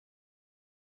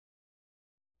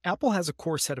Apple has a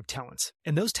core set of talents,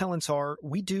 and those talents are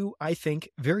we do, I think,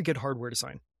 very good hardware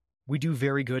design. We do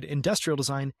very good industrial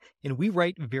design, and we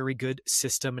write very good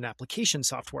system and application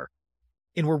software.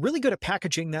 And we're really good at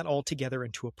packaging that all together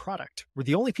into a product. We're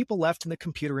the only people left in the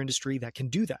computer industry that can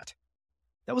do that.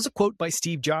 That was a quote by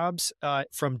Steve Jobs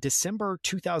from December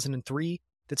 2003.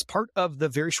 That's part of the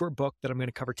very short book that I'm going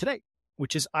to cover today,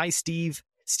 which is Steve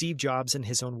Jobs in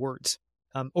his own words.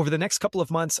 Over the next couple of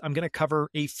months, I'm going to cover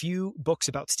a few books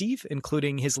about Steve,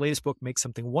 including his latest book, Make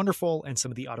Something Wonderful, and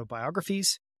some of the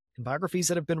autobiographies and biographies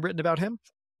that have been written about him.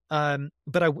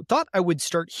 But I thought I would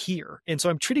start here. And so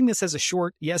I'm treating this as a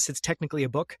short. Yes, it's technically a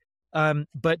book,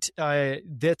 but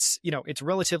that's, it's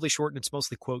relatively short and it's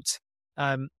mostly quotes.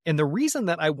 And the reason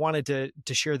that I wanted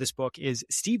to share this book is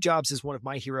Steve Jobs is one of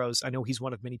my heroes. I know he's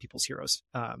one of many people's heroes.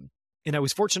 And I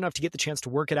was fortunate enough to get the chance to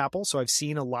work at Apple. So I've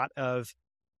seen a lot of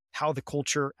how the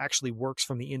culture actually works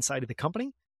from the inside of the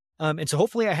company. And so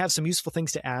hopefully I have some useful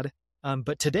things to add.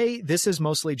 But today, this is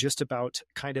mostly just about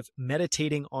kind of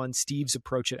meditating on Steve's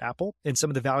approach at Apple and some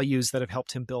of the values that have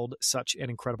helped him build such an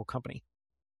incredible company.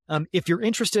 If you're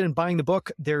interested in buying the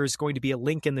book, there's going to be a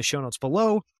link in the show notes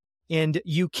below. And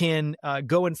you can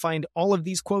go and find all of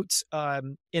these quotes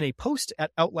in a post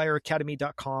at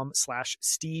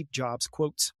outlieracademy.com/Steve Jobs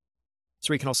quotes.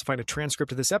 So you can also find a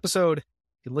transcript of this episode.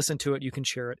 You can listen to it. You can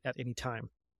share it at any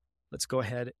time. Let's go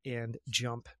ahead and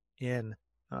jump in.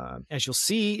 As you'll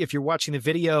see, if you're watching the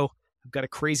video, I've got a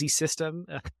crazy system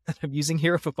that I'm using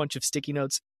here of a bunch of sticky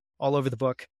notes all over the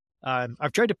book.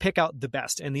 I've tried to pick out the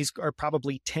best, and these are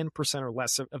probably 10% or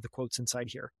less of the quotes inside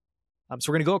here.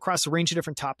 So we're going to go across a range of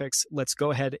different topics. Let's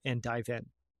go ahead and dive in.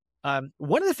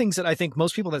 One of the things that I think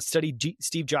most people that study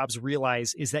Steve Jobs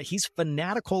realize is that he's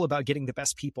fanatical about getting the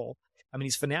best people. I mean,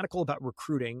 he's fanatical about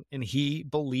recruiting, and he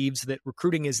believes that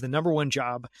recruiting is the number one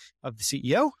job of the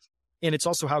CEO, and it's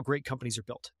also how great companies are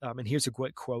built. And here's a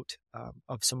great quote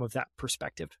of some of that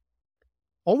perspective.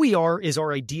 All we are is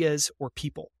our ideas or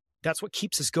people. That's what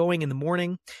keeps us going in the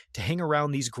morning to hang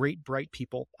around these great, bright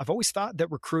people. I've always thought that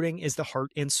recruiting is the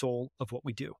heart and soul of what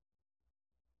we do.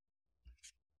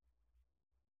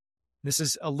 This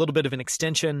is a little bit of an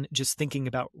extension, just thinking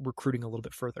about recruiting a little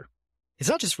bit further. It's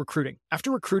not just recruiting.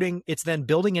 After recruiting, it's then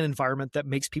building an environment that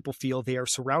makes people feel they are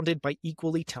surrounded by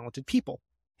equally talented people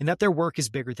and that their work is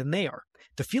bigger than they are.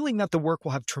 The feeling that the work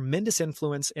will have tremendous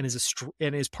influence and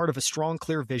is part of a strong,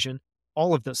 clear vision,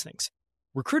 all of those things.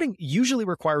 Recruiting usually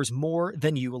requires more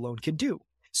than you alone can do.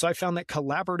 So I found that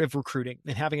collaborative recruiting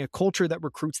and having a culture that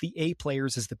recruits the A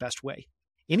players is the best way.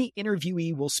 Any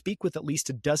interviewee will speak with at least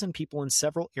a dozen people in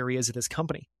several areas of this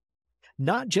company,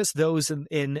 not just those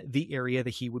in the area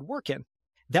that he would work in.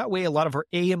 That way, a lot of our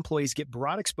A employees get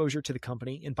broad exposure to the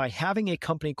company, and by having a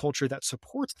company culture that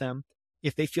supports them,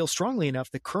 if they feel strongly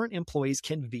enough, the current employees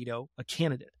can veto a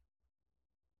candidate.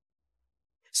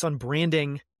 So on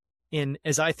branding, and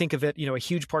as I think of it, a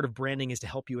huge part of branding is to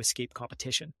help you escape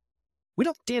competition. We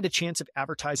don't stand a chance of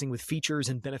advertising with features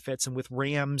and benefits and with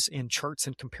RAMs and charts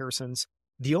and comparisons.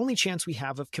 The only chance we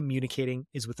have of communicating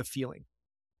is with a feeling.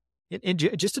 And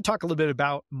just to talk a little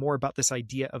bit more about this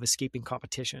idea of escaping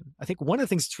competition, I think one of the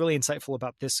things that's really insightful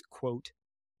about this quote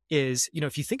is,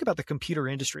 if you think about the computer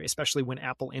industry, especially when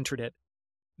Apple entered it,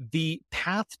 the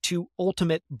path to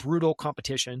ultimate brutal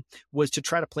competition was to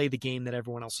try to play the game that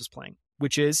everyone else was playing,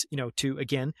 which is, we don't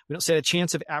stand a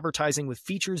chance of advertising with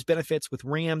features, benefits, with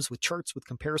RAMs, with charts, with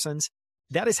comparisons.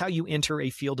 That is how you enter a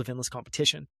field of endless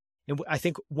competition. And I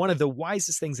think one of the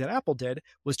wisest things that Apple did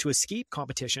was to escape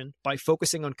competition by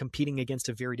focusing on competing against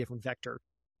a very different vector.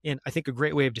 And I think a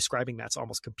great way of describing that's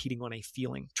almost competing on a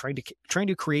feeling, trying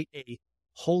to create a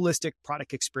holistic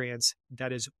product experience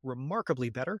that is remarkably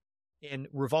better and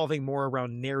revolving more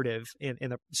around narrative and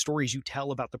the stories you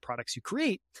tell about the products you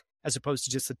create, as opposed to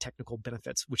just the technical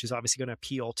benefits, which is obviously going to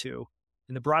appeal to,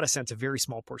 in the broadest sense, a very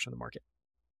small portion of the market.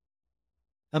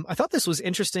 I thought this was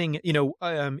interesting.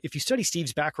 If you study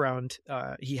Steve's background,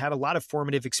 he had a lot of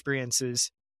formative experiences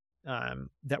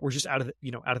that were just out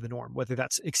of the norm, whether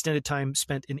that's extended time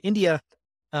spent in India.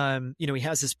 He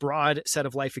has this broad set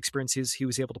of life experiences he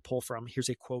was able to pull from. Here's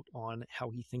a quote on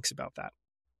how he thinks about that.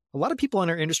 A lot of people in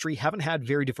our industry haven't had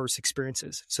very diverse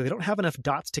experiences, so they don't have enough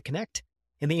dots to connect,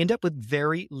 and they end up with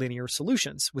very linear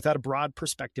solutions without a broad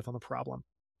perspective on the problem.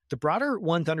 The broader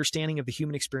one's understanding of the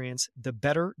human experience, the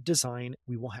better design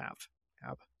we will have.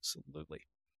 Absolutely.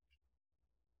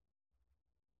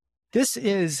 This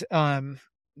is a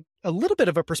little bit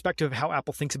of a perspective of how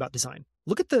Apple thinks about design.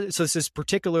 So this is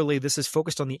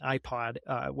focused on the iPod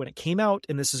when it came out,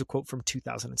 and this is a quote from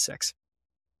 2006.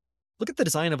 Look at the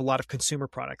design of a lot of consumer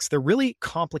products. They're really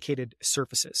complicated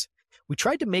surfaces. We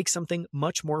tried to make something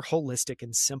much more holistic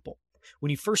and simple. When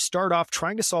you first start off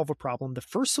trying to solve a problem, the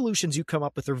first solutions you come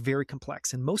up with are very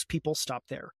complex, and most people stop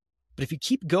there. But if you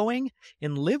keep going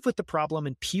and live with the problem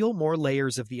and peel more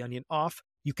layers of the onion off,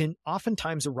 you can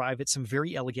oftentimes arrive at some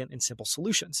very elegant and simple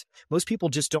solutions. Most people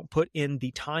just don't put in the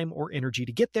time or energy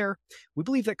to get there. We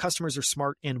believe that customers are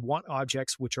smart and want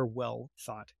objects which are well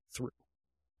thought through.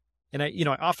 And I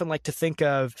often like to think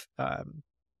of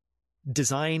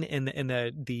design and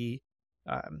the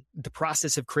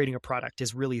process of creating a product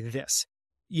is really this.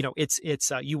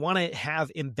 It's you want to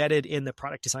have embedded in the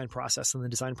product design process and the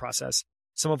design process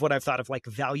some of what I've thought of like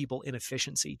valuable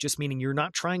inefficiency, just meaning you're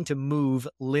not trying to move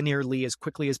linearly as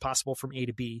quickly as possible from A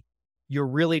to B. You're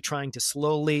really trying to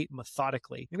slowly,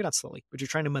 methodically, maybe not slowly, but you're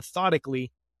trying to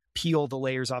methodically peel the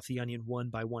layers off the onion one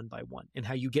by one by one. And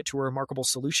how you get to a remarkable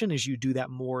solution is you do that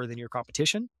more than your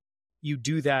competition. You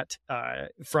do that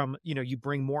you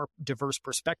bring more diverse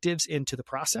perspectives into the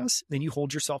process, then you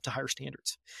hold yourself to higher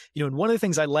standards. And one of the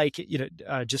things I like,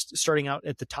 just starting out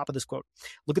at the top of this quote,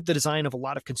 look at the design of a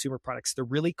lot of consumer products. They're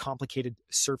really complicated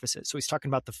surfaces. So he's talking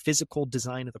about the physical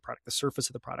design of the product, the surface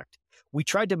of the product. We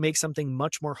tried to make something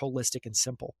much more holistic and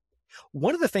simple.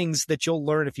 One of the things that you'll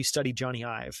learn if you study Johnny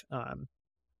Ive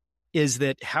is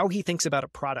that how he thinks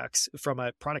about products from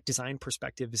a product design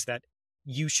perspective is that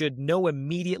you should know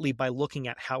immediately by looking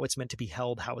at how it's meant to be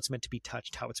held, how it's meant to be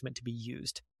touched, how it's meant to be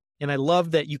used. And I love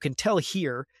that you can tell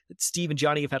here that Steve and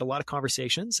Johnny have had a lot of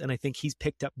conversations, and I think he's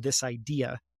picked up this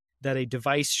idea that a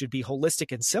device should be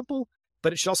holistic and simple,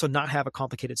 but it should also not have a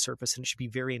complicated surface, and it should be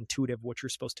very intuitive what you're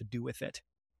supposed to do with it.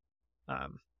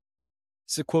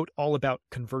 It's a quote all about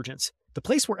convergence. The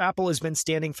place where Apple has been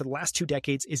standing for the last 2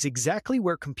 decades is exactly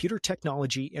where computer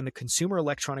technology and the consumer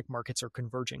electronic markets are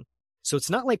converging. So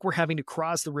it's not like we're having to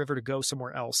cross the river to go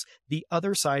somewhere else. The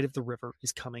other side of the river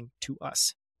is coming to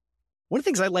us. One of the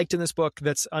things I liked in this book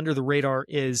that's under the radar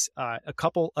is a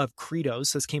couple of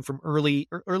credos. This came from early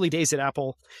days at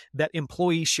Apple that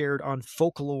employees shared on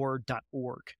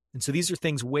folklore.org. And so these are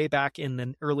things way back in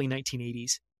the early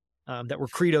 1980s that were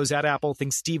credos at Apple,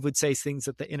 things Steve would say, things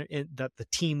that the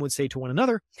team would say to one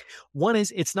another. One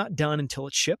is, it's not done until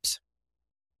it ships.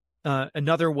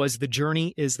 Another was, the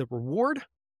journey is the reward.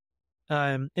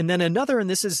 And then another, and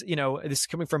this is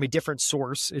coming from a different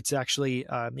source. It's actually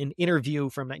an interview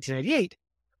from 1998,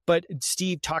 but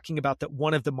Steve talking about that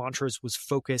one of the mantras was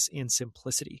focus and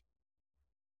simplicity.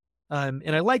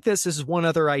 And I like this. This is one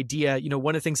other idea.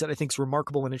 One of the things that I think is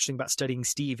remarkable and interesting about studying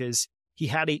Steve is he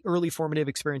had an early formative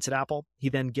experience at Apple. He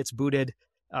then gets booted,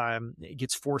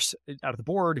 gets forced out of the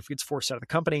board, if he gets forced out of the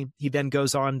company. He then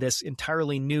goes on this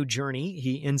entirely new journey.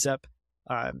 He ends up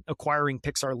acquiring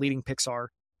Pixar, leading Pixar.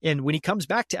 And when he comes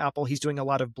back to Apple, he's doing a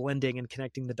lot of blending and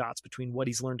connecting the dots between what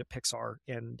he's learned at Pixar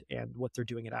and what they're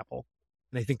doing at Apple.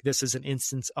 And I think this is an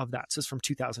instance of that. So it's from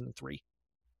 2003.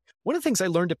 One of the things I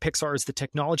learned at Pixar is the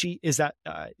technology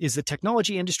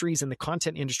industries and the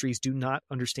content industries do not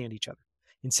understand each other.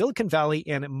 In Silicon Valley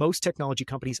and at most technology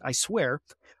companies, I swear,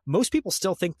 most people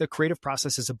still think the creative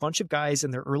process is a bunch of guys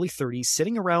in their early 30s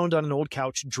sitting around on an old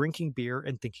couch, drinking beer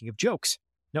and thinking of jokes.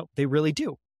 No, they really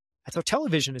do. That's how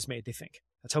television is made, they think.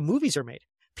 That's how movies are made.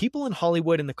 People in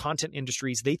Hollywood and the content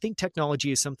industries, they think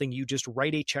technology is something you just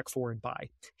write a check for and buy.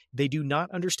 They do not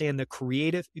understand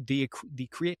the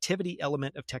creativity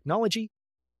element of technology.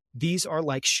 These are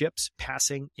like ships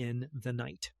passing in the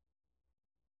night.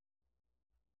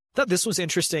 I thought this was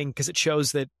interesting because it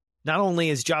shows that not only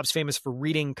is Jobs famous for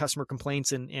reading customer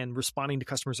complaints and responding to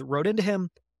customers that wrote into him,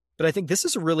 but I think this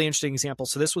is a really interesting example.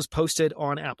 So this was posted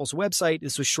on Apple's website.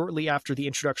 This was shortly after the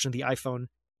introduction of the iPhone.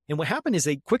 And what happened is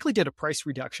they quickly did a price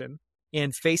reduction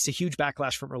and faced a huge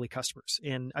backlash from early customers.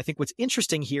 And I think what's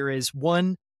interesting here is,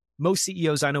 one, most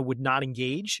CEOs I know would not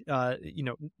engage.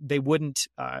 They wouldn't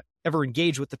ever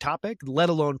engage with the topic, let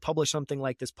alone publish something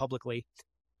like this publicly.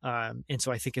 And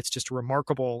so I think it's just a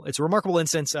remarkable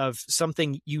instance of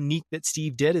something unique that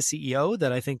Steve did as CEO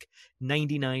that I think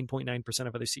 99.9%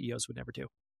 of other CEOs would never do.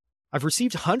 I've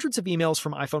received hundreds of emails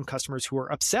from iPhone customers who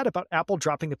are upset about Apple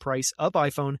dropping the price of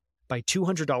iPhone by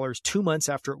 $200 2 months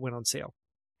after it went on sale.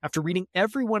 After reading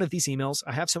every one of these emails,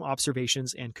 I have some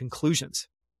observations and conclusions.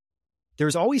 There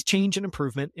is always change and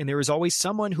improvement, and there is always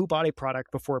someone who bought a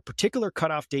product before a particular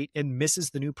cutoff date and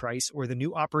misses the new price or the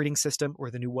new operating system or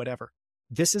the new whatever.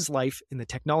 This is life in the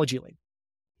technology lane.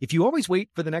 If you always wait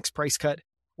for the next price cut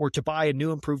or to buy a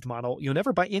new improved model, you'll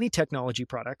never buy any technology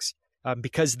products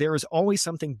because there is always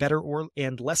something better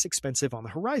and less expensive on the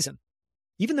horizon.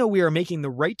 Even though we are making the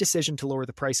right decision to lower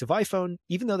the price of iPhone,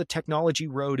 even though the technology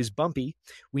road is bumpy,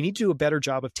 we need to do a better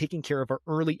job of taking care of our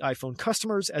early iPhone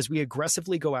customers as we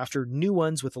aggressively go after new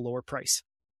ones with a lower price.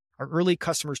 Our early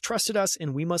customers trusted us,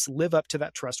 and we must live up to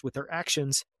that trust with our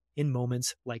actions in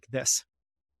moments like this.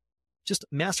 Just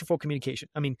masterful communication.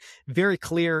 I mean, very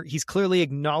clear. He's clearly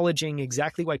acknowledging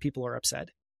exactly why people are upset.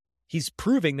 He's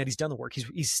proving that he's done the work.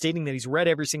 He's stating that he's read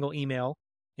every single email,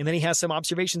 and then he has some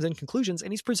observations and conclusions,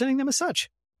 and he's presenting them as such.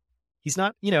 He's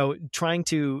not, trying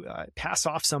to pass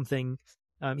off something.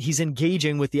 He's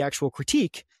engaging with the actual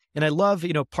critique. And I love,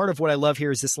 part of what I love here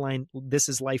is this line, "This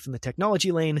is life in the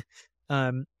technology lane."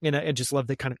 And I just love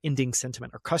the kind of ending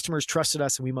sentiment. Our customers trusted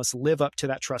us, and we must live up to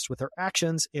that trust with our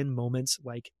actions in moments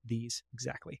like these.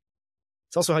 Exactly.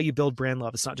 It's also how you build brand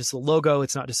love. It's not just the logo.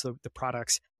 It's not just the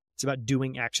products. It's about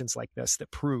doing actions like this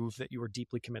that prove that you are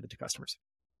deeply committed to customers.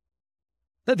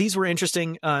 Now, these were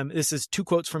interesting. This is 2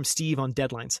 quotes from Steve on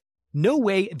deadlines.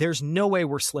 There's no way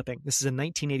we're slipping. This is in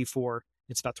 1984.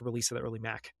 It's about the release of the early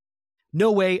Mac.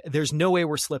 There's no way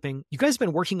we're slipping. You guys have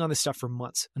been working on this stuff for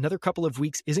months. Another couple of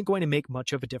weeks isn't going to make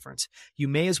much of a difference. You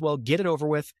may as well get it over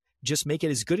with. Just make it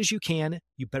as good as you can.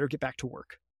 You better get back to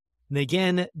work. And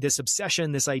again, this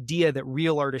obsession, this idea that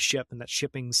real artists ship and that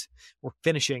shippings or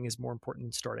finishing is more important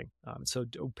than starting. So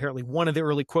apparently one of the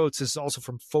early quotes is also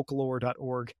from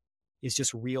folklore.org, is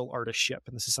just real artists ship.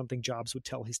 And this is something Jobs would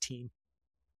tell his team.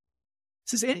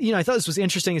 This is, I thought this was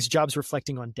interesting as Jobs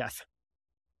reflecting on death.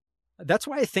 That's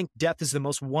why I think death is the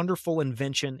most wonderful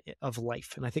invention of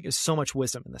life. And I think there's so much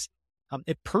wisdom in this.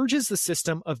 It purges the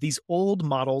system of these old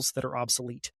models that are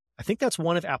obsolete. I think that's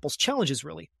one of Apple's challenges,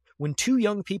 really. When 2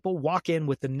 young people walk in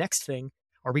with the next thing,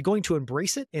 are we going to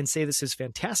embrace it and say this is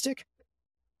fantastic?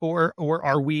 Or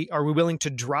are we willing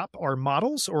to drop our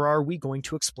models, or are we going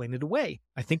to explain it away?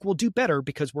 I think we'll do better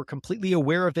because we're completely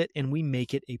aware of it and we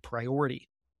make it a priority.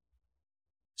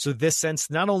 So this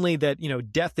sense, not only that,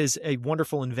 death is a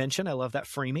wonderful invention. I love that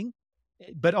framing,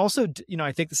 but also,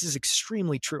 I think this is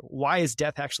extremely true. Why is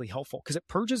death actually helpful? Because it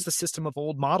purges the system of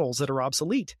old models that are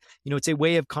obsolete. It's a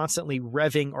way of constantly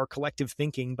revving our collective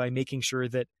thinking by making sure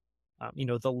that,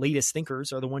 the latest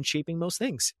thinkers are the ones shaping most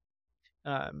things.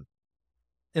 And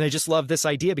I just love this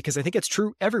idea because I think it's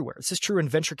true everywhere. This is true in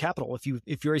venture capital.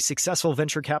 If you're a successful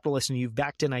venture capitalist and you've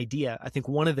backed an idea, I think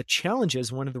one of the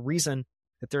challenges, one of the reason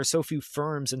that there are so few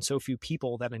firms and so few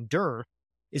people that endure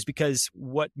is because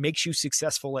what makes you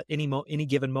successful at any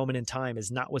given moment in time is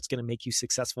not what's going to make you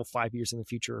successful 5 years in the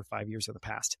future or 5 years in the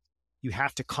past. You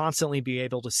have to constantly be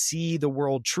able to see the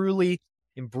world truly,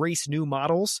 embrace new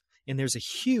models, and there's a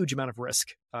huge amount of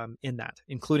risk in that,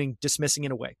 including dismissing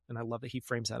it away. And I love that he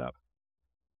frames that up.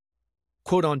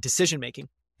 Quote on decision-making.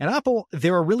 At Apple,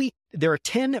 there are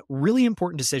 10 really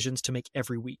important decisions to make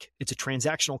every week. It's a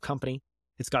transactional company.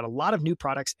 It's got a lot of new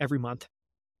products every month.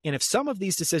 And if some of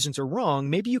these decisions are wrong,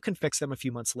 maybe you can fix them a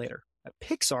few months later. At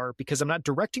Pixar, because I'm not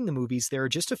directing the movies, there are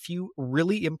just a few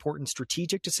really important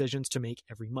strategic decisions to make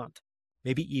every month,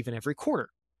 maybe even every quarter.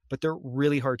 But they're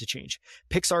really hard to change.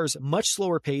 Pixar's much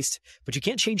slower paced, but you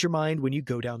can't change your mind when you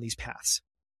go down these paths.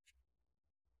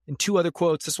 And 2 other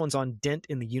quotes. This one's on Dent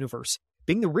in the Universe.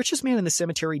 Being the richest man in the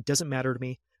cemetery doesn't matter to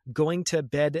me. Going to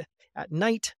bed at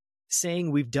night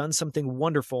saying we've done something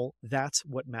wonderful, that's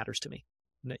what matters to me.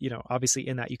 Obviously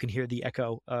in that you can hear the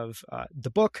echo of the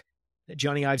book that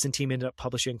Johnny Ives and team ended up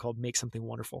publishing called Make Something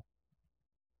Wonderful.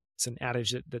 It's an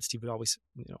adage that Steve would always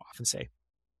often say.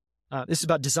 This is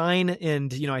about design,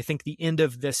 and I think the end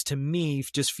of this to me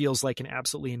just feels like an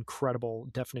absolutely incredible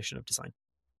definition of design.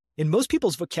 In most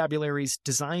people's vocabularies,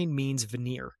 design means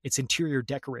veneer. It's interior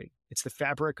decorating. It's the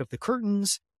fabric of the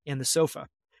curtains and the sofa.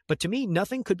 But to me,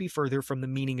 nothing could be further from the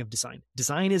meaning of design.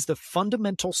 Design is the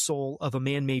fundamental soul of a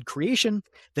man-made creation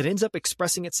that ends up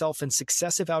expressing itself in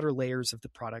successive outer layers of the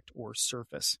product or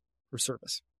service.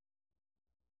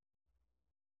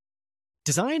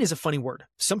 Design is a funny word.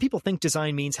 Some people think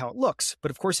design means how it looks,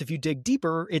 but of course, if you dig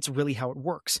deeper, it's really how it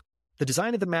works. The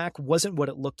design of the Mac wasn't what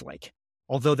it looked like,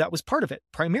 although that was part of it.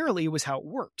 Primarily, it was how it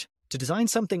worked. To design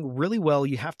something really well,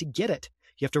 you have to get it.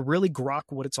 You have to really grok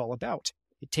what it's all about.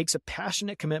 It takes a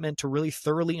passionate commitment to really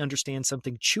thoroughly understand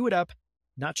something, chew it up,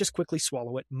 not just quickly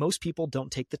swallow it. Most people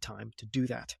don't take the time to do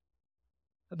that.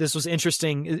 This was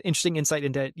interesting insight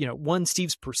into, one,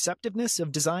 Steve's perceptiveness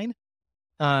of design,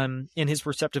 and his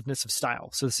perceptiveness of style.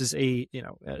 So this is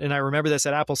and I remember this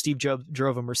at Apple. Steve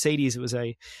drove a Mercedes. It was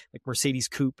a Mercedes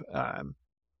coupe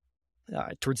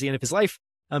towards the end of his life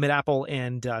at Apple.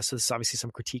 And so this is obviously some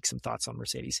critique, some thoughts on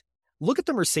Mercedes. Look at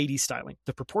the Mercedes styling,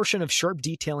 the proportion of sharp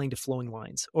detailing to flowing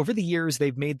lines. Over the years,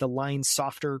 they've made the lines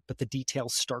softer, but the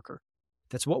details starker.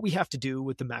 That's what we have to do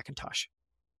with the Macintosh.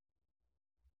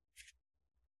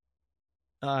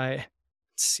 Let's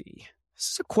see.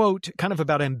 This is a quote kind of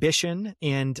about ambition,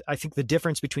 and I think the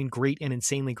difference between great and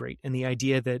insanely great, and the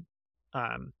idea that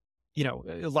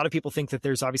a lot of people think that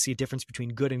there's obviously a difference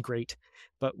between good and great,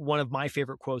 but one of my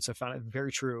favorite quotes, I found it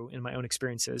very true in my own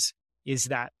experiences, is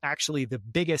that actually the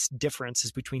biggest difference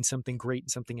is between something great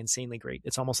and something insanely great.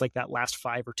 It's almost like that last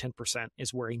 5 or 10%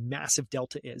 is where a massive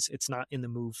delta is. It's not in the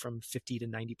move from 50 to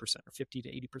 90% or 50 to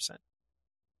 80%.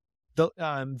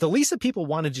 The Lisa people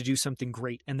wanted to do something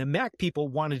great, and the Mac people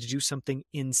wanted to do something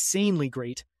insanely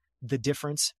great. The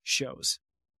difference shows.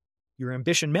 Your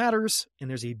ambition matters, and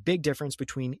there's a big difference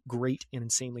between great and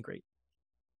insanely great.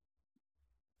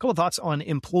 A couple of thoughts on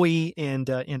employee and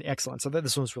excellence. I thought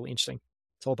this one was really interesting.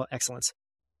 It's all about excellence.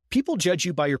 People judge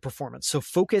you by your performance, so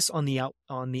focus on the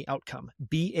outcome.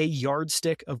 Be a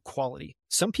yardstick of quality.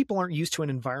 Some people aren't used to an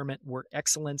environment where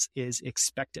excellence is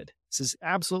expected. This is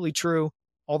absolutely true.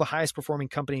 All the highest performing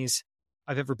companies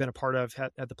I've ever been a part of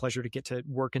had the pleasure to get to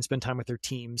work and spend time with their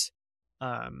teams.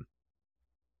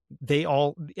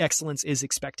 Excellence is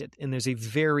expected, and there's a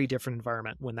very different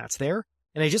environment when that's there.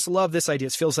 And I just love this idea.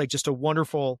 It feels like just a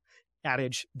wonderful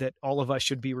adage that all of us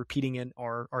should be repeating in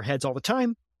our heads all the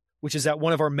time, which is that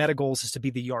one of our meta goals is to be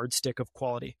the yardstick of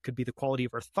quality. Could be the quality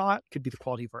of our thought, could be the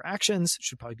quality of our actions,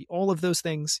 should probably be all of those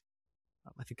things.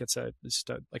 I think it's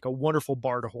just like a wonderful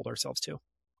bar to hold ourselves to. A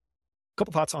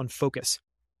couple thoughts on focus.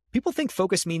 People think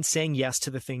focus means saying yes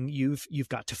to the thing you've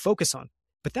got to focus on,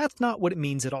 but that's not what it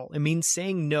means at all. It means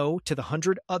saying no to the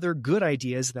 100 other good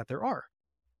ideas that there are.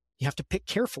 You have to pick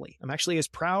carefully. I'm actually as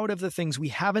proud of the things we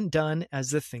haven't done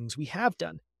as the things we have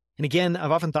done. And again,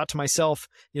 I've often thought to myself,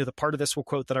 the part of this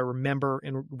quote that I remember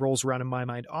and rolls around in my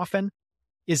mind often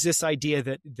is this idea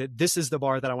that this is the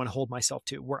bar that I want to hold myself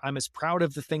to, where I'm as proud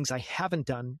of the things I haven't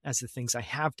done as the things I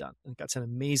have done. I think that's an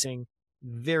amazing,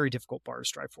 very difficult bar to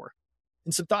strive for.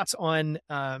 And some thoughts on,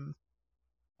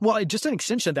 just an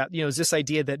extension of that, is this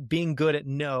idea that being good at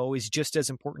no is just as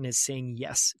important as saying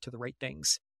yes to the right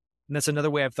things. And that's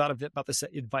another way I've thought of it, about this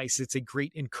advice. It's a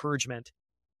great encouragement.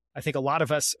 I think a lot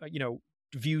of us,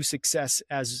 view success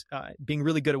as being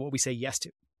really good at what we say yes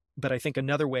to. But I think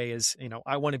another way is,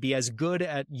 I want to be as good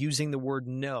at using the word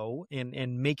no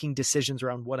and making decisions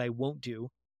around what I won't do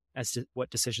as to what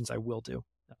decisions I will do.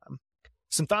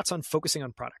 Some thoughts on focusing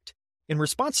on product. In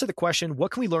response to the question,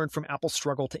 what can we learn from Apple's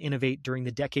struggle to innovate during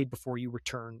the decade before you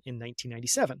return in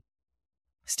 1997?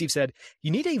 Steve said,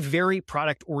 you need a very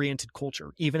product-oriented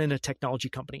culture, even in a technology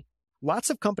company. Lots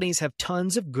of companies have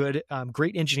tons of good,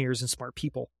 great engineers and smart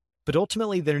people, but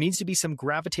ultimately there needs to be some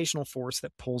gravitational force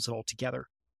that pulls it all together.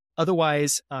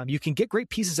 Otherwise, you can get great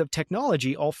pieces of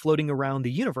technology all floating around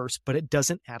the universe, but it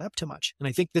doesn't add up to much. And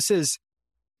I think this is,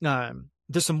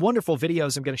 there's some wonderful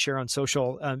videos I'm going to share on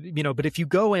social, but if you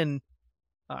go and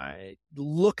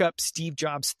look up Steve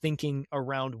Jobs' thinking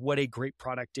around what a great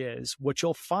product is, what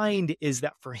you'll find is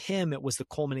that for him, it was the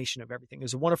culmination of everything.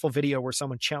 There's a wonderful video where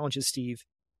someone challenges Steve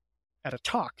at a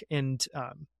talk, and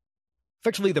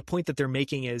effectively the point that they're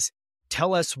making is,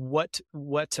 tell us what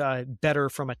better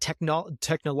from a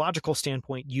technological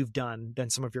standpoint you've done than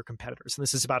some of your competitors. And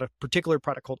this is about a particular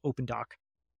product called OpenDoc.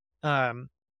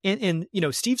 And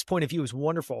Steve's point of view is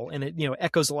wonderful, and it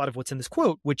echoes a lot of what's in this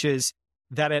quote, which is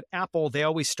that at Apple, they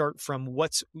always start from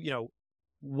what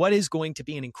is going to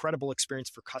be an incredible experience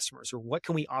for customers, or what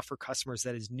can we offer customers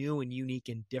that is new and unique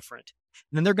and different?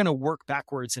 And then they're going to work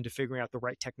backwards into figuring out the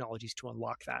right technologies to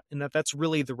unlock that. And that's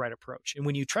really the right approach. And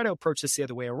when you try to approach this the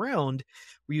other way around,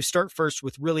 where you start first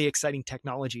with really exciting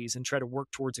technologies and try to work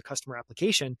towards a customer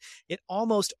application, it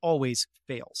almost always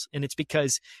fails. And it's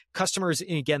because customers,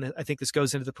 and again, I think this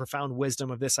goes into the profound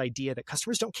wisdom of this idea that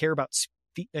customers don't care about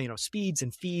speeds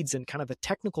and feeds and kind of the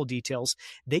technical details.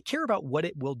 They care about what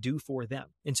it will do for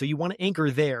them. And so you want to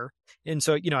anchor there. And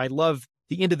so, I love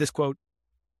the end of this quote.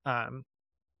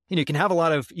 You can have a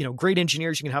lot of, great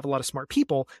engineers, you can have a lot of smart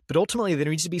people, but ultimately there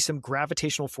needs to be some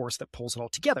gravitational force that pulls it all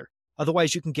together.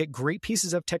 Otherwise, you can get great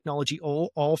pieces of technology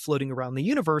all floating around the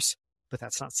universe, but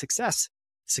that's not success.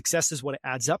 Success is what it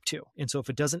adds up to. And so if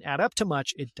it doesn't add up to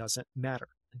much, it doesn't matter.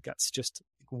 That's just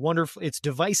wonderful. It's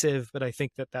divisive, but I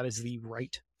think that is the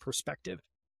right perspective.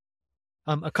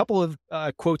 A couple of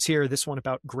quotes here. This one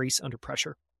about grace under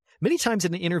pressure. Many times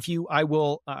in an interview, I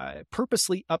will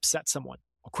purposely upset someone.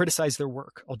 I'll criticize their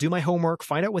work. I'll do my homework,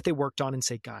 find out what they worked on, and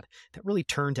say, God, that really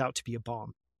turned out to be a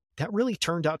bomb. That really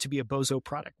turned out to be a bozo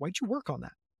product. Why'd you work on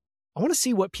that? I want to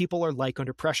see what people are like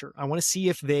under pressure. I want to see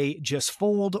if they just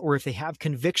fold or if they have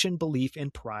conviction, belief,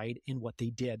 and pride in what they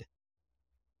did.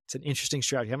 It's an interesting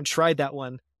strategy. I haven't tried that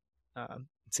one.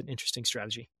 It's an interesting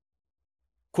strategy.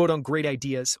 Quote on great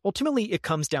ideas. Ultimately, it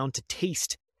comes down to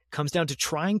taste. It comes down to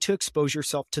trying to expose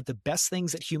yourself to the best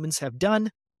things that humans have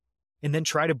done, and then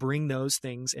try to bring those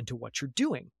things into what you're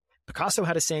doing. Picasso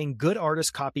had a saying, good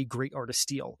artists copy, great artists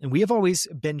steal. And we have always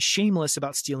been shameless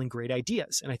about stealing great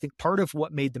ideas. And I think part of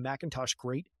what made the Macintosh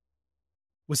great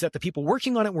was that the people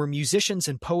working on it were musicians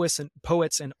and poets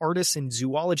and artists and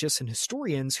zoologists and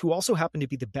historians who also happened to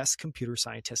be the best computer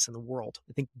scientists in the world.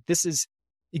 I think this is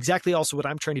exactly also what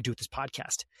I'm trying to do with this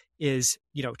podcast is,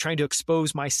 trying to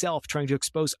expose myself, trying to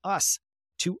expose us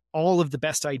to all of the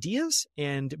best ideas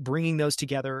and bringing those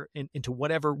together into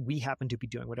whatever we happen to be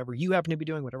doing, whatever you happen to be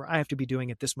doing, whatever I have to be doing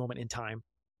at this moment in time.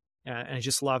 And I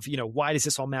just love, why does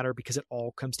this all matter? Because it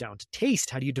all comes down to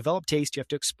taste. How do you develop taste? You have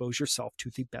to expose yourself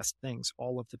to the best things,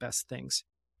 all of the best things.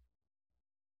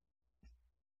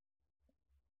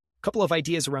 A couple of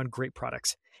ideas around great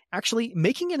products. Actually,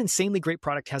 making an insanely great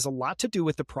product has a lot to do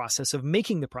with the process of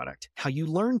making the product, how you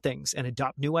learn things and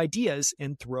adopt new ideas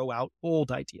and throw out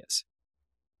old ideas.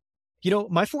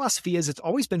 My philosophy is it's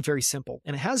always been very simple,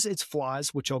 and it has its flaws,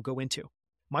 which I'll go into.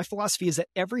 My philosophy is that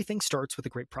everything starts with a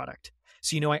great product.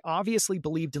 So, I obviously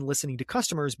believed in listening to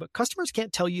customers, but customers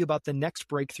can't tell you about the next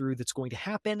breakthrough that's going to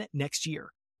happen next year,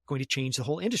 going to change the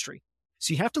whole industry.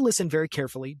 So you have to listen very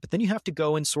carefully, but then you have to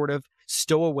go and sort of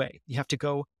stow away. You have to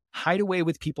go hide away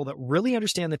with people that really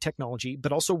understand the technology,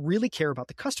 but also really care about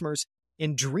the customers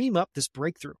and dream up this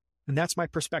breakthrough. And that's my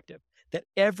perspective, that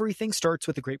everything starts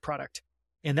with a great product.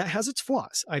 And that has its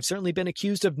flaws. I've certainly been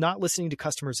accused of not listening to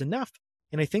customers enough.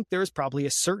 And I think there's probably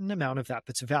a certain amount of that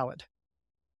that's valid.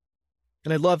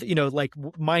 And I love, like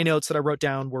my notes that I wrote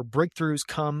down were breakthroughs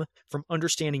come from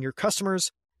understanding your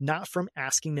customers, not from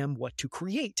asking them what to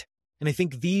create. And I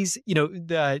think these,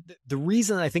 the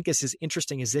reason I think this is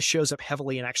interesting is this shows up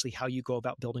heavily in actually how you go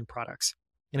about building products.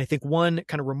 And I think one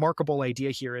kind of remarkable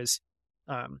idea here is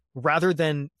rather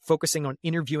than focusing on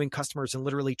interviewing customers and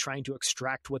literally trying to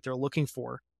extract what they're looking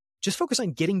for, just focus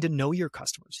on getting to know your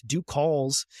customers. Do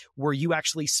calls where you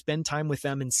actually spend time with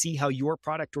them and see how your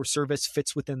product or service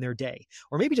fits within their day.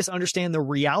 Or maybe just understand the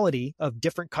reality of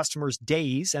different customers'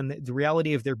 days and the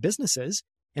reality of their businesses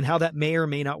and how that may or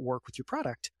may not work with your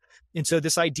product. And so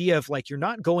this idea of like, you're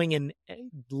not going and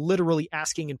literally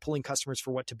asking and pulling customers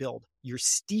for what to build. You're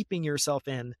steeping yourself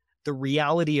in the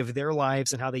reality of their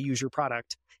lives and how they use your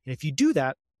product. And if you do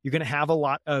that, you're going to have a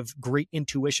lot of great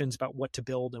intuitions about what to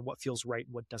build and what feels right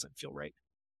and what doesn't feel right.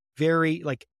 Very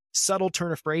like subtle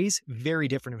turn of phrase, very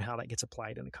different in how that gets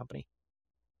applied in a company.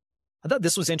 I thought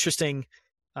this was interesting,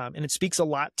 and it speaks a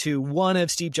lot to one of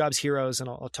Steve Jobs' heroes, and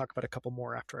I'll talk about a couple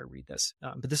more after I read this.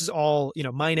 But this is all,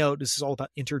 my note, this is all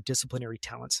about interdisciplinary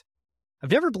talents.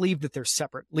 I've never believed that they're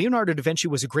separate. Leonardo da Vinci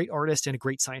was a great artist and a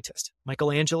great scientist.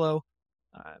 Michelangelo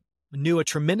knew a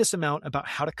tremendous amount about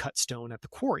how to cut stone at the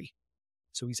quarry.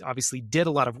 So he's obviously did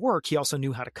a lot of work. He also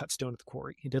knew how to cut stone at the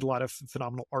quarry. He did a lot of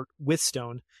phenomenal art with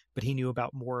stone, but he knew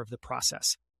about more of the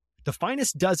process. The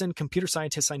finest dozen computer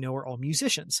scientists I know are all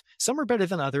musicians. Some are better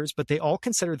than others, but they all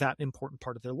consider that an important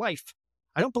part of their life.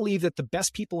 I don't believe that the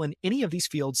best people in any of these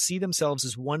fields see themselves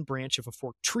as one branch of a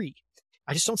forked tree.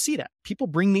 I just don't see that. People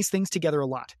bring these things together a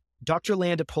lot. Dr.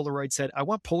 Land at Polaroid said, I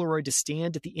want Polaroid to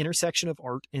stand at the intersection of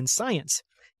art and science.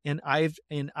 And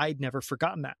I'd never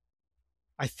forgotten that.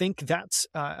 I think that's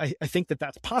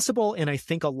that's possible, and I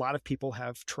think a lot of people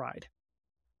have tried.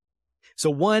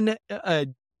 So one,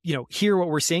 here what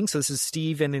we're seeing. So this is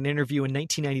Steve in an interview in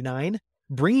 1999,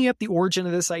 bringing up the origin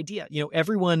of this idea.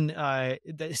 Everyone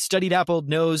that studied Apple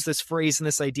knows this phrase and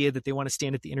this idea that they want to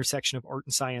stand at the intersection of art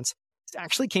and science. It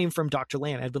actually came from Dr.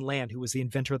 Land, Edwin Land, who was the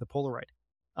inventor of the Polaroid.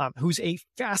 Who's a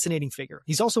fascinating figure.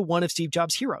 He's also one of Steve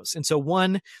Jobs' heroes. And so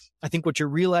I think what you're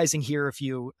realizing here, if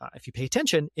you pay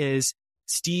attention, is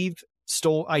Steve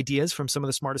stole ideas from some of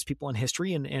the smartest people in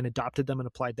history and adopted them and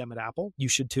applied them at Apple. You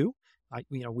should too.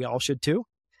 We all should too.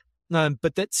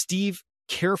 But that Steve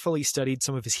carefully studied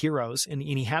some of his heroes, and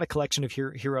he had a collection of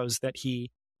heroes that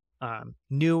he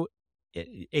knew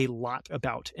a lot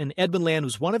about. And Edwin Land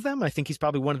was one of them. I think he's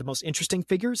probably one of the most interesting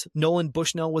figures. Nolan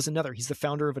Bushnell was another. He's the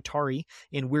founder of Atari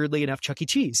and, weirdly enough, Chuck E.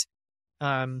 Cheese.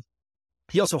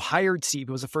 He also hired Steve.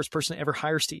 He was the first person to ever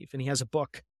hire Steve. And he has a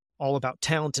book all about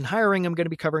talent and hiring I'm going to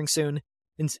be covering soon.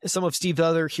 And some of Steve's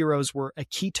other heroes were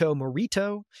Akito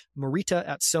Morita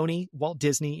at Sony, Walt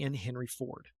Disney, and Henry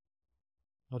Ford.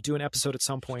 I'll do an episode at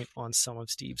some point on some of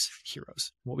Steve's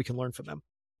heroes, what we can learn from them.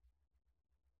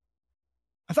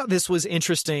 I thought this was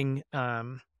interesting. I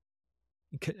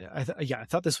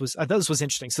thought this was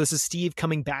interesting. So this is Steve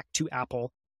coming back to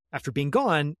Apple after being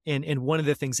gone, and one of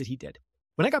the things that he did.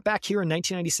 When I got back here in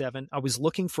 1997, I was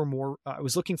looking for more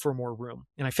room,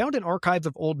 and I found an archive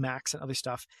of old Macs and other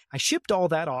stuff. I shipped all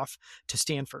that off to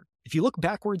Stanford. If you look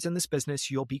backwards in this business,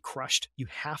 you'll be crushed. You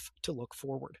have to look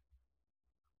forward.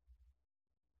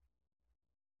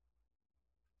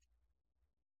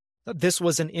 This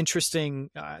was an interesting,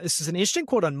 this is an interesting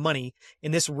quote on money,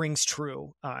 and this rings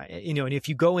true. And if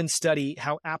you go and study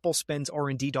how Apple spends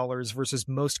R&D dollars versus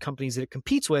most companies that it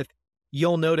competes with,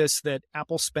 you'll notice that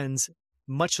Apple spends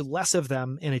much less of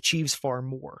them and achieves far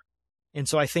more. And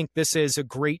so I think this is a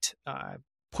great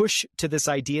push to this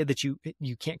idea that you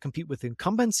can't compete with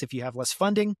incumbents if you have less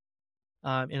funding.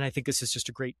 And I think this is just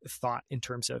a great thought in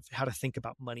terms of how to think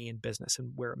about money in business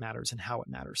and where it matters and how it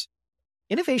matters.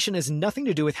 Innovation has nothing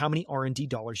to do with how many R&D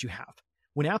dollars you have.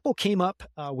 When Apple came up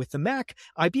with the Mac,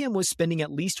 IBM was spending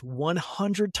at least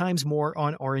 100 times more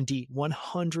on R&D,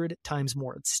 100 times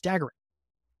more. It's staggering.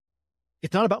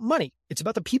 It's not about money. It's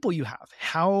about the people you have,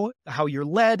 how you're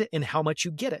led, and how much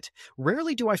you get it.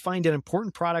 Rarely do I find an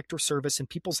important product or service in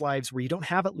people's lives where you don't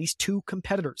have at least two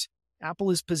competitors.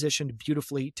 Apple is positioned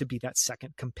beautifully to be that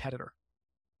second competitor.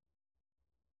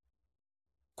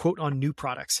 Quote on new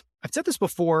products. I've said this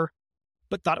before,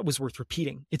 but thought it was worth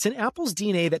repeating. It's in Apple's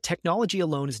DNA that technology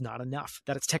alone is not enough,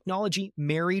 that it's technology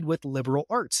married with liberal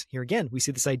arts. Here again, we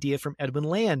see this idea from Edwin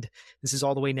Land. This is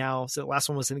all the way now. So the last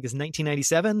one was, I think, is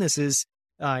 1997. This is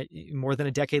more than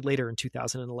a decade later in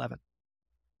 2011.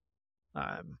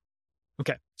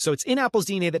 Okay, so it's in Apple's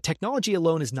DNA that technology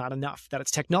alone is not enough, that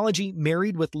it's technology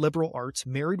married with liberal arts,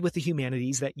 married with the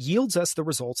humanities that yields us the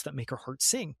results that make our hearts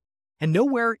sing. And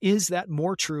nowhere is that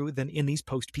more true than in these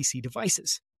post-PC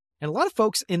devices. And a lot of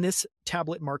folks in this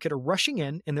tablet market are rushing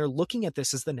in and they're looking at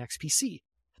this as the next PC.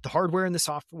 The hardware and the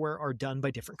software are done by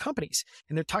different companies.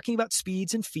 And they're talking about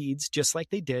speeds and feeds just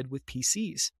like they did with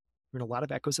PCs. We're in a lot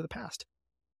of echoes of the past.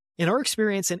 In our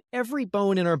experience, and every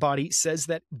bone in our body says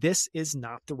that this is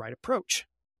not the right approach.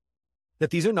 That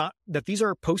these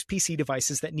are post-PC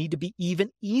devices that need to be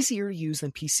even easier to use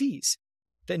than PCs.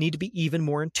 That need to be even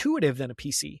more intuitive than a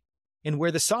PC. And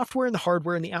where the software and the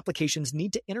hardware and the applications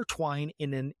need to intertwine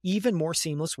in an even more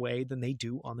seamless way than they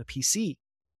do on the PC.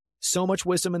 So much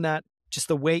wisdom in that, just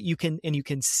the way you can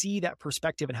see that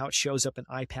perspective and how it shows up in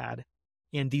iPad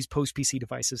and these post-PC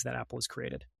devices that Apple has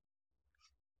created.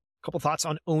 A couple thoughts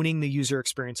on owning the user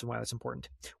experience and why that's important.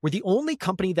 We're the only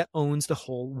company that owns the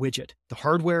whole widget, the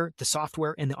hardware, the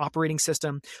software, and the operating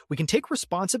system. We can take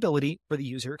responsibility for the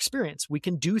user experience. We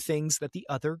can do things that the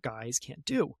other guys can't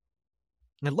do.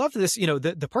 And I love this,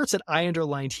 the parts that I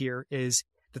underlined here is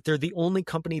that they're the only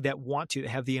company that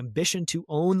have the ambition to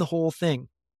own the whole thing.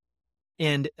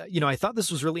 And, I thought this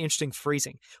was really interesting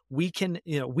phrasing. We can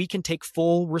take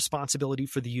full responsibility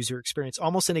for the user experience,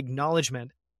 almost an acknowledgement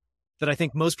that I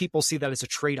think most people see that as a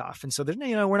trade-off. And so,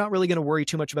 we're not really going to worry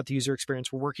too much about the user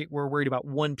experience. We're worried about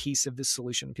one piece of this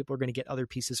solution. People are going to get other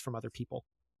pieces from other people.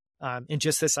 And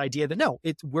just this idea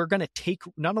that, we're going to take,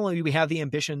 not only do we have the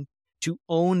ambition to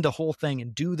own the whole thing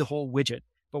and do the whole widget,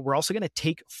 but we're also going to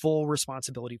take full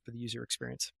responsibility for the user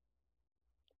experience.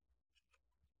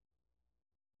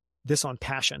 This on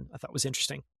passion, I thought was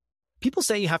interesting. People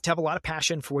say you have to have a lot of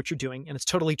passion for what you're doing, and it's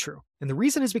totally true. And the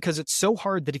reason is because it's so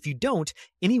hard that if you don't,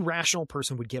 any rational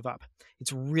person would give up.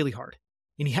 It's really hard.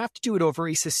 And you have to do it over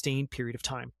a sustained period of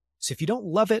time. So if you don't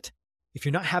love it, if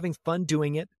you're not having fun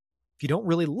doing it, if you don't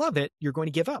really love it, you're going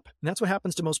to give up. And that's what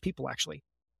happens to most people, actually.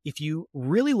 If you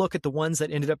really look at the ones that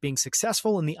ended up being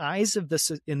successful in the eyes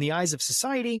of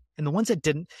society and the ones that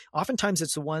didn't, oftentimes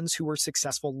it's the ones who were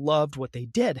successful loved what they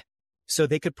did, so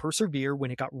they could persevere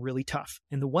when it got really tough.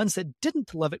 And the ones that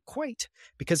didn't love it quite,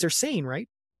 because they're sane, right?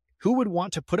 Who would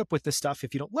want to put up with this stuff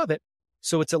if you don't love it?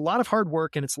 So it's a lot of hard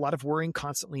work and it's a lot of worrying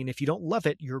constantly. And if you don't love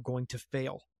it, you're going to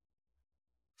fail.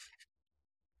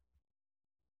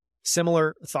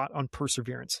 Similar thought on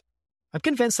perseverance. I'm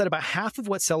convinced that about half of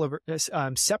what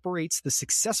separates the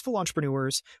successful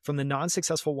entrepreneurs from the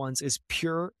non-successful ones is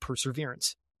pure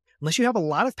perseverance. Unless you have a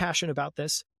lot of passion about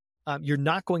this, you're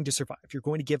not going to survive. You're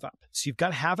going to give up. So you've got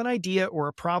to have an idea or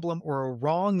a problem or a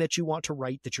wrong that you want to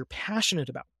right that you're passionate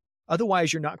about.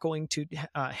 Otherwise, you're not going to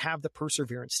have the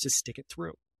perseverance to stick it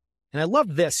through. And I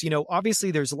love this.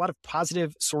 Obviously, there's a lot of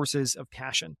positive sources of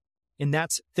passion. And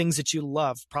that's things that you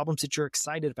love, problems that you're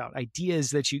excited about, ideas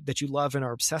that you love and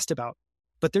are obsessed about.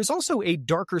 But there's also a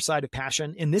darker side of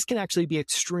passion, and this can actually be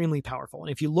extremely powerful.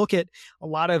 And if you look at a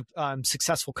lot of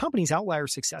successful companies, outlier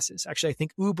successes, actually, I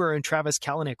think Uber and Travis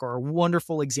Kalanick are a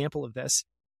wonderful example of this,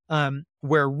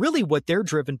 where really what they're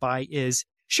driven by is,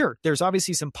 sure, there's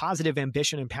obviously some positive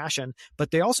ambition and passion,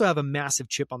 but they also have a massive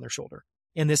chip on their shoulder.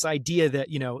 And this idea that,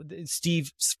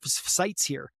 Steve cites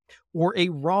here, or a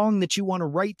wrong that you want to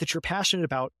right that you're passionate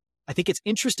about, I think it's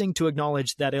interesting to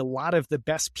acknowledge that a lot of the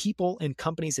best people and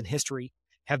companies in history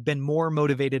have been more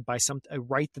motivated by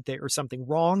something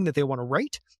wrong that they want to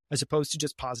right, as opposed to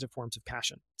just positive forms of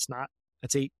passion.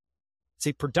 It's It's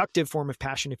a productive form of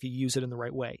passion if you use it in the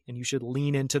right way, and you should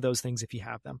lean into those things if you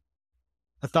have them.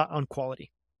 A thought on quality.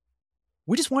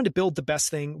 We just wanted to build the best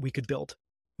thing we could build.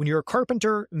 When you're a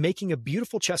carpenter making a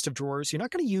beautiful chest of drawers, you're not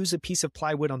going to use a piece of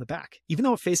plywood on the back, even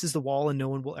though it faces the wall and no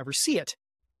one will ever see it.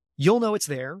 You'll know it's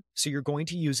there, so you're going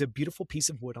to use a beautiful piece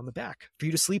of wood on the back. For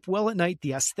you to sleep well at night,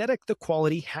 the aesthetic, the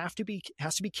quality has to be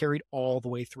carried all the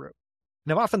way through.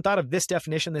 And I've often thought of this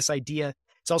definition, this idea.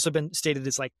 It's also been stated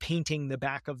as like painting the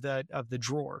back of the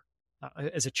drawer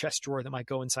as a chest drawer that might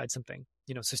go inside something.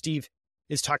 So Steve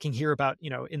is talking here about,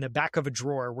 in the back of a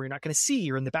drawer where you're not going to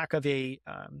see, or in the back of a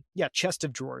chest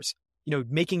of drawers,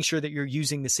 making sure that you're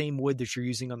using the same wood that you're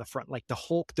using on the front, like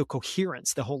the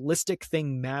coherence, the holistic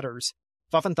thing matters.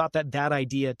 I've often thought that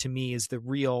idea to me is the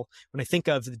real, when I think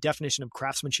of the definition of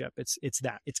craftsmanship, it's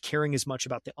that. It's caring as much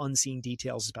about the unseen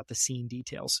details as about the seen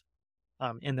details.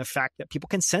 And the fact that people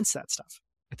can sense that stuff.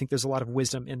 I think there's a lot of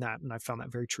wisdom in that, and I found that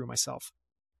very true myself.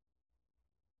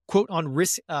 Quote on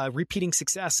repeating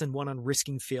success and one on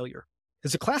risking failure.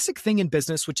 There's a classic thing in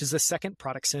business, which is the second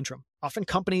product syndrome. Often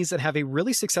companies that have a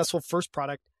really successful first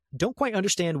product don't quite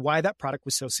understand why that product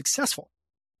was so successful.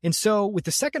 And so with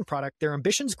the second product, their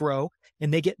ambitions grow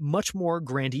and they get much more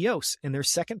grandiose, and their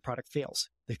second product fails.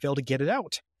 They fail to get it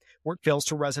out, or it fails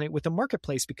to resonate with the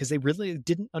marketplace because they really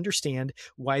didn't understand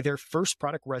why their first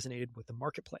product resonated with the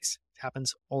marketplace. It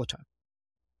happens all the time.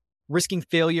 Risking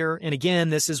failure. And again,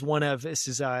 this is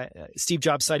Steve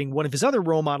Jobs citing one of his other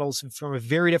role models from a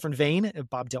very different vein,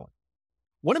 Bob Dylan.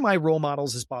 One of my role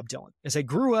models is Bob Dylan. As I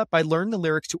grew up, I learned the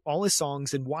lyrics to all his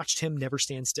songs and watched him never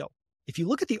stand still. If you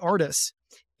look at the artists,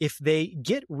 if they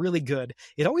get really good,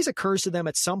 it always occurs to them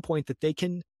at some point that they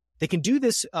can do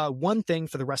this one thing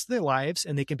for the rest of their lives,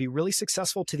 and they can be really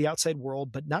successful to the outside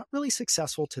world, but not really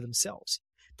successful to themselves.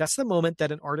 That's the moment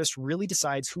that an artist really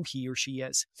decides who he or she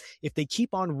is. If they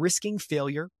keep on risking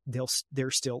failure,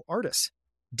 they're still artists.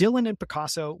 Dylan and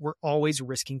Picasso were always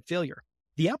risking failure.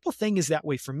 The Apple thing is that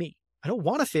way for me. I don't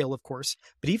want to fail, of course,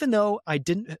 but even though I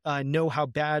didn't know how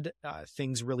bad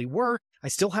things really were, I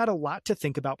still had a lot to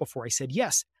think about before I said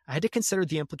yes. I had to consider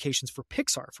the implications for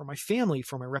Pixar, for my family,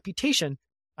 for my reputation.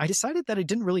 I decided that I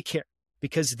didn't really care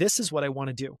because this is what I want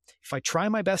to do. If I try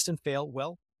my best and fail,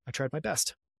 well, I tried my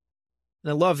best.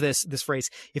 And I love this phrase.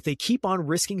 If they keep on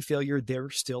risking failure, they're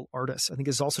still artists. I think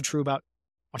it's also true about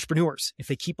entrepreneurs. If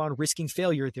they keep on risking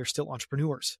failure, they're still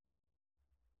entrepreneurs.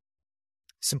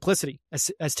 Simplicity.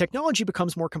 As technology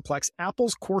becomes more complex,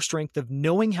 Apple's core strength of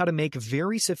knowing how to make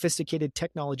very sophisticated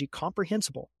technology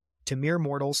comprehensible to mere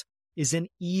mortals is in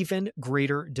even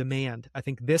greater demand. I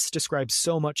think this describes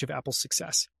so much of Apple's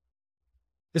success.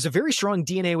 There's a very strong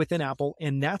DNA within Apple,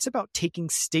 and that's about taking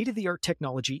state-of-the-art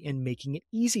technology and making it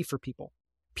easy for people.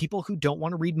 People who don't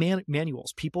want to read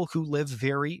manuals, people who live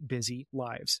very busy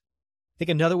lives. I think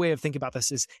another way of thinking about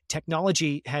this is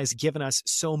technology has given us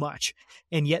so much,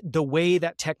 and yet the way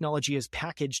that technology is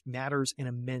packaged matters an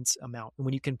immense amount. And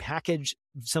when you can package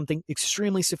something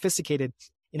extremely sophisticated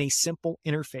in a simple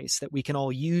interface that we can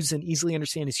all use and easily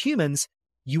understand as humans,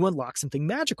 you unlock something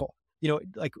magical.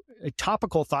 Like a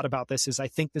topical thought about this is I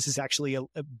think this is actually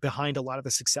behind a lot of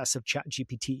the success of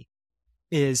ChatGPT.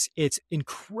 It's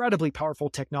incredibly powerful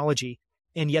technology,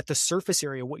 and yet the surface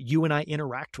area, what you and I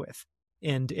interact with,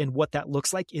 and what that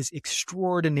looks like is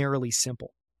extraordinarily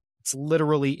simple. It's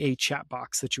literally a chat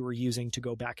box that you are using to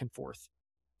go back and forth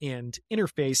and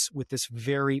interface with this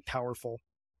very powerful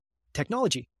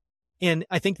technology. And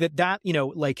I think that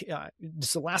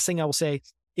just the last thing I will say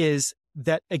is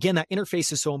that, again, that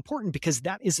interface is so important because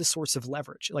that is a source of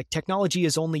leverage. Like, technology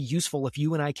is only useful if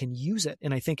you and I can use it.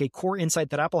 And I think a core insight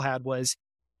that Apple had was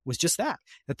just that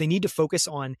they need to focus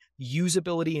on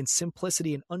usability and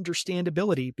simplicity and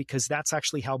understandability, because that's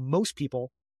actually how most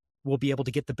people will be able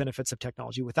to get the benefits of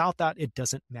technology. Without that, it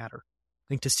doesn't matter. I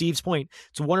think to Steve's point,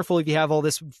 it's wonderful if you have all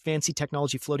this fancy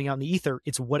technology floating out in the ether.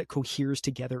 It's what it coheres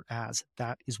together as.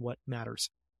 That is what matters.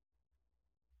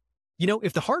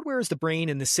 If the hardware is the brain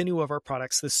and the sinew of our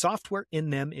products, the software in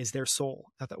them is their soul.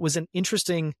 Now, that was an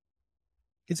interesting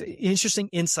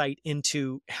insight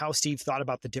into how Steve thought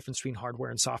about the difference between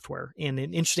hardware and software, and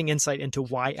an interesting insight into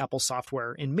why Apple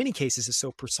software in many cases is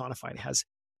so personified. It has,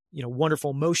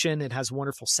 wonderful motion. It has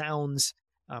wonderful sounds.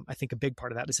 I think a big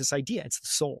part of that is this idea. It's the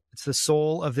soul. It's the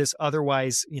soul of this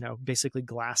otherwise, basically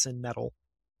glass and metal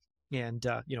and,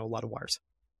 a lot of wires.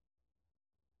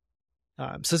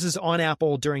 So this is on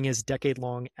Apple during his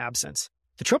decade-long absence.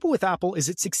 The trouble with Apple is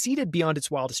it succeeded beyond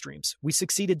its wildest dreams. We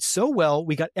succeeded so well,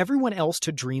 we got everyone else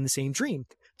to dream the same dream.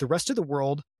 The rest of the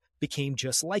world became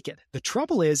just like it. The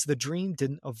trouble is the dream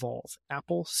didn't evolve.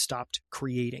 Apple stopped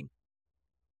creating.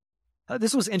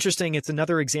 This was interesting. It's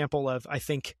another example of, I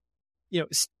think,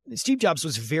 Steve Jobs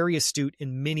was very astute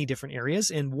in many different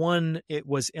areas. And one, it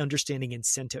was understanding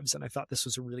incentives. And I thought this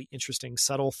was a really interesting,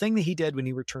 subtle thing that he did when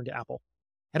he returned to Apple.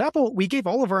 At Apple, we gave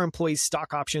all of our employees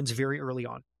stock options very early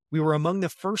on. We were among the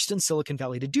first in Silicon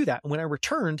Valley to do that. And when I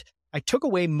returned, I took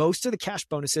away most of the cash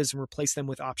bonuses and replaced them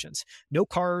with options. No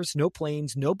cars, no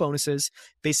planes, no bonuses.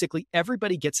 Basically,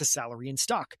 everybody gets a salary in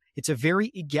stock. It's a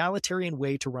very egalitarian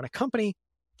way to run a company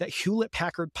that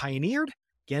Hewlett-Packard pioneered.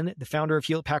 Again, the founder of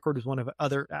Hewlett-Packard was one of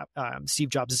Steve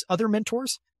Jobs' other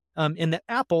mentors, and that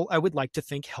Apple, I would like to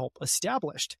think, helped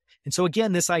established. And so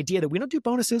again, this idea that we don't do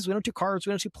bonuses, we don't do cars,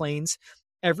 we don't do planes.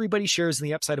 Everybody shares in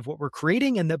the upside of what we're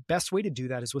creating, and the best way to do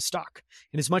that is with stock.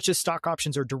 And as much as stock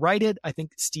options are derided, I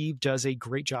think Steve does a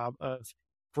great job of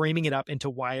framing it up into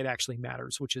why it actually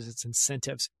matters, which is its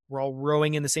incentives. We're all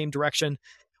rowing in the same direction.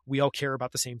 We all care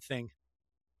about the same thing.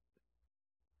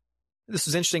 This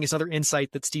was interesting. It's another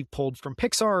insight that Steve pulled from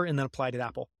Pixar and then applied at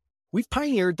Apple. We've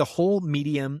pioneered the whole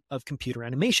medium of computer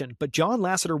animation, but John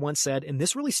Lasseter once said, and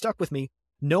this really stuck with me,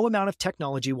 no amount of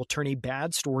technology will turn a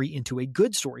bad story into a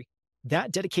good story.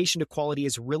 That dedication to quality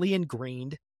is really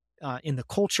ingrained in the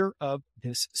culture of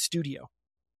this studio.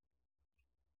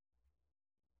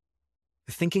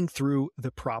 Thinking through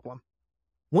the problem.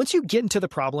 Once you get into the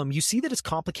problem, you see that it's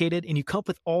complicated and you come up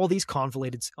with all these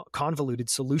convoluted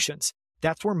solutions.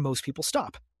 That's where most people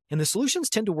stop. And the solutions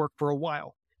tend to work for a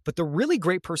while. But the really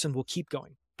great person will keep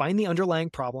going, find the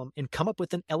underlying problem, and come up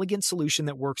with an elegant solution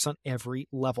that works on every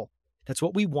level. That's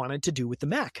what we wanted to do with the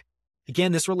Mac.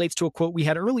 Again, this relates to a quote we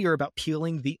had earlier about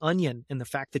peeling the onion and the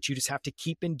fact that you just have to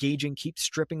keep engaging, keep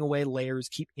stripping away layers,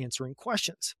 keep answering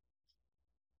questions.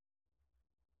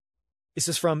 This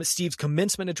is from Steve's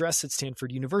commencement address at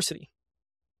Stanford University.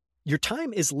 Your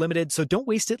time is limited, so don't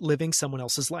waste it living someone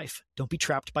else's life. Don't be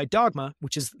trapped by dogma,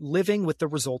 which is living with the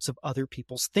results of other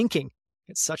people's thinking.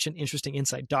 It's such an interesting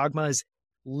insight. Dogma is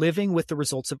living with the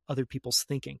results of other people's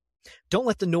thinking. Don't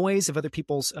let the noise of other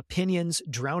people's opinions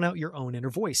drown out your own inner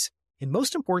voice. And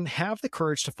most important, have the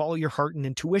courage to follow your heart and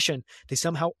intuition. They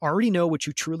somehow already know what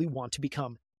you truly want to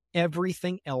become.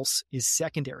 Everything else is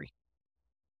secondary.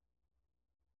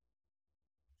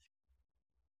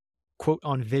 Quote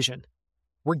on vision.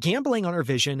 We're gambling on our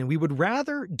vision, and we would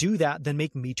rather do that than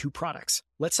make Me Too products.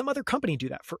 Let some other company do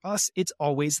that. For us, it's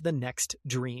always the next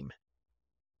dream.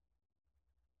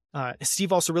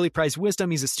 Steve also really prized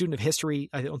wisdom. He's a student of history.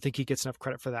 I don't think he gets enough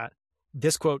credit for that.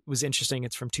 This quote was interesting.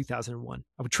 It's from 2001.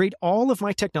 I would trade all of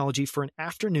my technology for an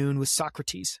afternoon with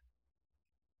Socrates.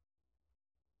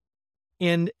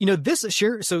 And, this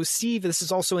share. So Steve, this is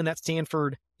also in that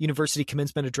Stanford University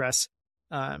commencement address,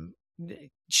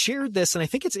 shared this. And I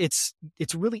think it's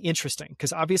really interesting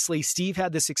because obviously Steve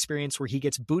had this experience where he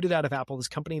gets booted out of Apple, this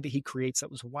company that he creates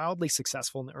that was wildly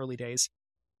successful in the early days.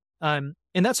 And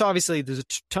that's obviously, there's a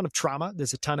ton of trauma.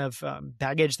 There's a ton of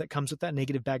baggage that comes with that,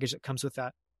 negative baggage that comes with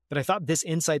that. But I thought this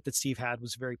insight that Steve had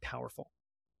was very powerful.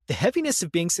 The heaviness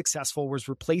of being successful was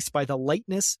replaced by the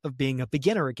lightness of being a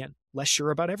beginner again, less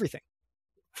sure about everything.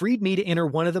 Freed me to enter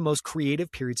one of the most creative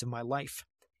periods of my life.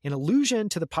 An allusion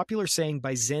to the popular saying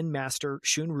by Zen master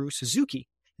Shunryu Suzuki,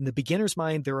 in the beginner's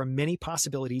mind, there are many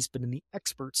possibilities, but in the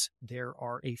experts, there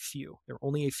are a few. There are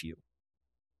only a few.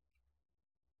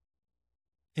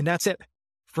 And that's it.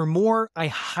 For more, I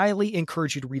highly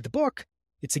encourage you to read the book.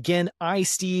 It's again,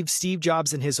 Steve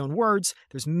Jobs in his own words.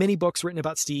 There's many books written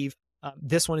about Steve.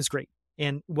 This one is great.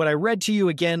 And what I read to you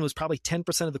again was probably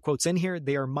 10% of the quotes in here.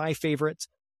 They are my favorites.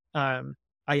 I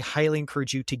highly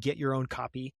encourage you to get your own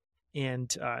copy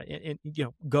and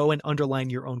go and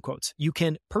underline your own quotes. You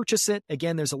can purchase it.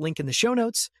 Again, there's a link in the show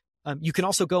notes. You can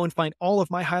also go and find all of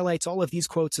my highlights, all of these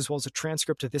quotes, as well as a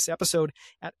transcript of this episode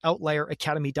at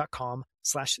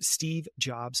outlieracademy.com/Steve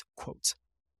Jobs quotes.